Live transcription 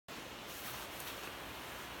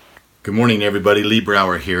Good morning, everybody. Lee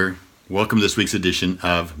Brower here. Welcome to this week's edition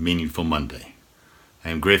of Meaningful Monday. I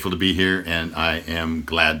am grateful to be here, and I am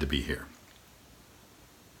glad to be here.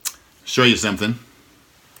 Show you something.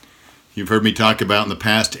 You've heard me talk about in the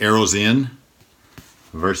past arrows in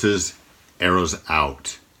versus arrows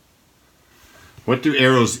out. What do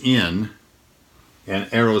arrows in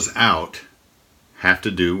and arrows out have to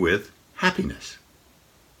do with happiness?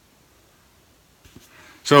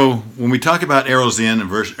 So when we talk about arrows in and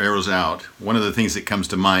arrows out, one of the things that comes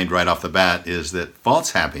to mind right off the bat is that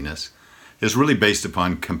false happiness is really based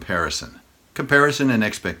upon comparison and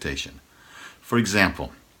expectation. For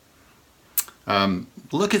example,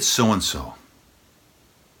 look at so-and-so.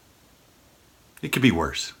 It could be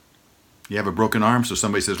worse. You have a broken arm, so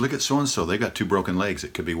somebody says, look at so-and-so. They got 2 broken legs.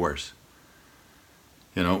 It could be worse.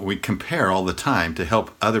 You know, we compare all the time to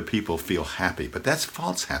help other people feel happy, but that's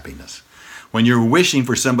false happiness. When you're wishing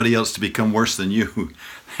for somebody else to become worse than you,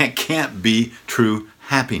 that can't be true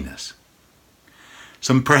happiness.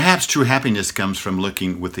 So perhaps true happiness comes from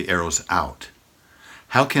looking with the arrows out.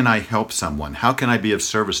 How can I help someone? How can I be of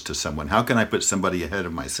service to someone? How can I put somebody ahead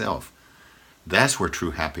of myself? That's where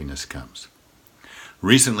true happiness comes.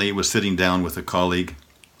 Recently, I was sitting down with a colleague,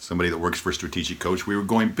 somebody that works for Strategic Coach. We were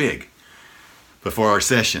going big before our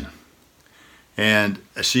session. And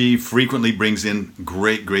she frequently brings in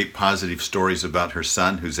great positive stories about her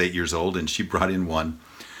son, who's 8 years old, and she brought in one.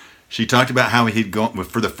 She talked about how he'd gone,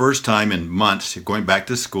 for the first time in months, going back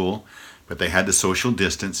to school, but they had to social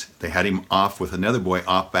distance. They had him off with another boy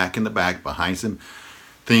off back in the back behind some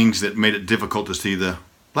things that made it difficult to see the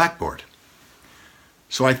blackboard.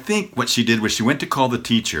 So I think what she did was she went to call the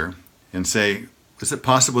teacher and say, is it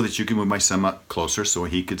possible that you can move my son up closer so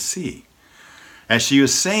he could see? As she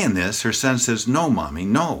was saying this, her son says, no, Mommy,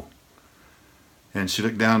 no. And she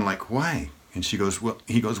looked down like, why? And he goes,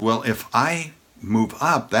 well, if I move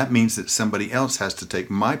up, that means that somebody else has to take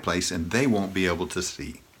my place and they won't be able to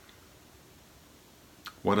see.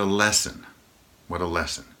 What a lesson. What a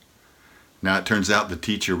lesson. Now it turns out the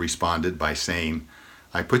teacher responded by saying,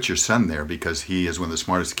 I put your son there because he is one of the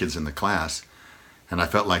smartest kids in the class, and I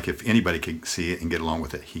felt like if anybody could see it and get along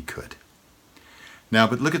with it, he could. Now,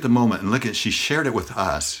 but look at the moment and look at, she shared it with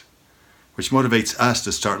us, which motivates us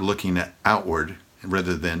to start looking at outward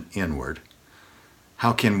rather than inward.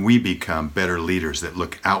 How can we become better leaders that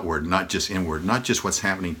look outward, not just inward, not just what's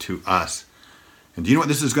happening to us? And do you know what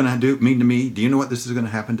this is going to mean to me? Do you know what this is going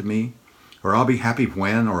to happen to me? Or I'll be happy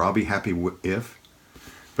when, or I'll be happy if.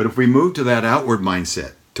 But if we move to that outward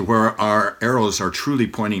mindset, to where our arrows are truly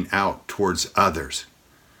pointing out towards others,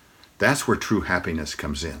 that's where true happiness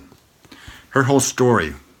comes in. Her whole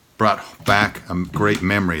story brought back a great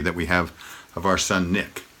memory that we have of our son,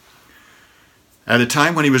 Nick. At a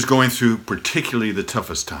time when he was going through particularly the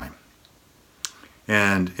toughest time.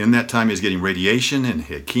 And in that time he was getting radiation and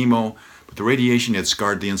he had chemo, but the radiation had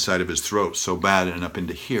scarred the inside of his throat so bad and up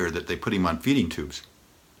into here that they put him on feeding tubes.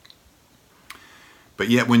 But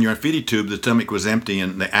yet when you're on feeding tube, the stomach was empty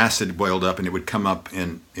and the acid boiled up and it would come up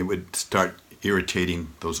and it would start irritating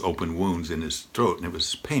those open wounds in his throat, and it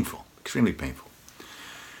was painful. Extremely painful.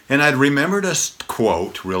 And I'd remembered a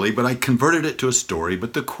quote, really, but I converted it to a story.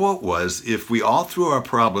 But the quote was, if we all threw our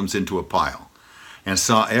problems into a pile and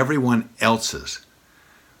saw everyone else's,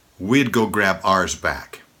 we'd go grab ours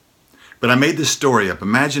back. But I made this story up.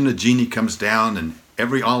 Imagine a genie comes down and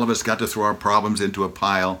all of us got to throw our problems into a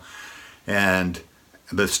pile. And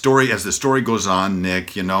as the story goes on,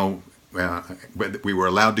 Nick, we were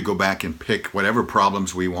allowed to go back and pick whatever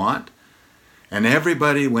problems we want. And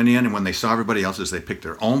everybody went in, and when they saw everybody else's, they picked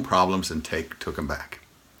their own problems and took them back.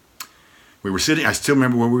 We were sitting, I still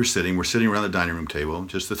remember where we were sitting. We're sitting around the dining room table,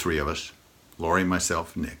 just the 3 of us, Lori,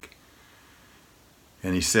 myself, Nick.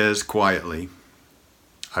 And he says quietly,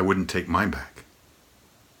 I wouldn't take mine back.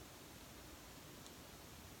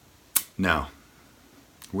 Now,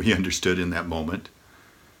 we understood in that moment.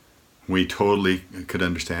 We totally could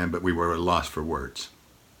understand, but we were at a loss for words.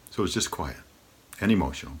 So it was just quiet and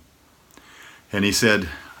emotional. And he said,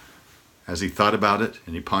 as he thought about it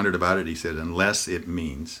and he pondered about it, he said, unless it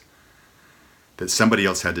means that somebody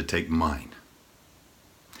else had to take mine,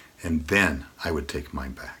 and then I would take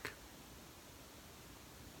mine back.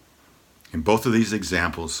 In both of these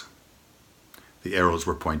examples, the arrows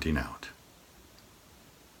were pointing out.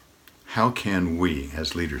 How can we,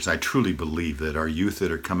 as leaders, I truly believe that our youth that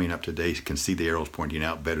are coming up today can see the arrows pointing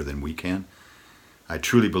out better than we can. I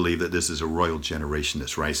truly believe that this is a royal generation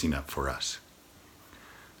that's rising up for us.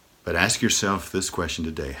 But ask yourself this question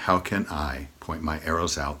today: how can I point my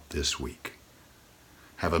arrows out this week?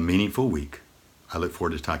 Have a meaningful week. I look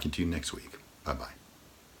forward to talking to you next week. Bye-bye.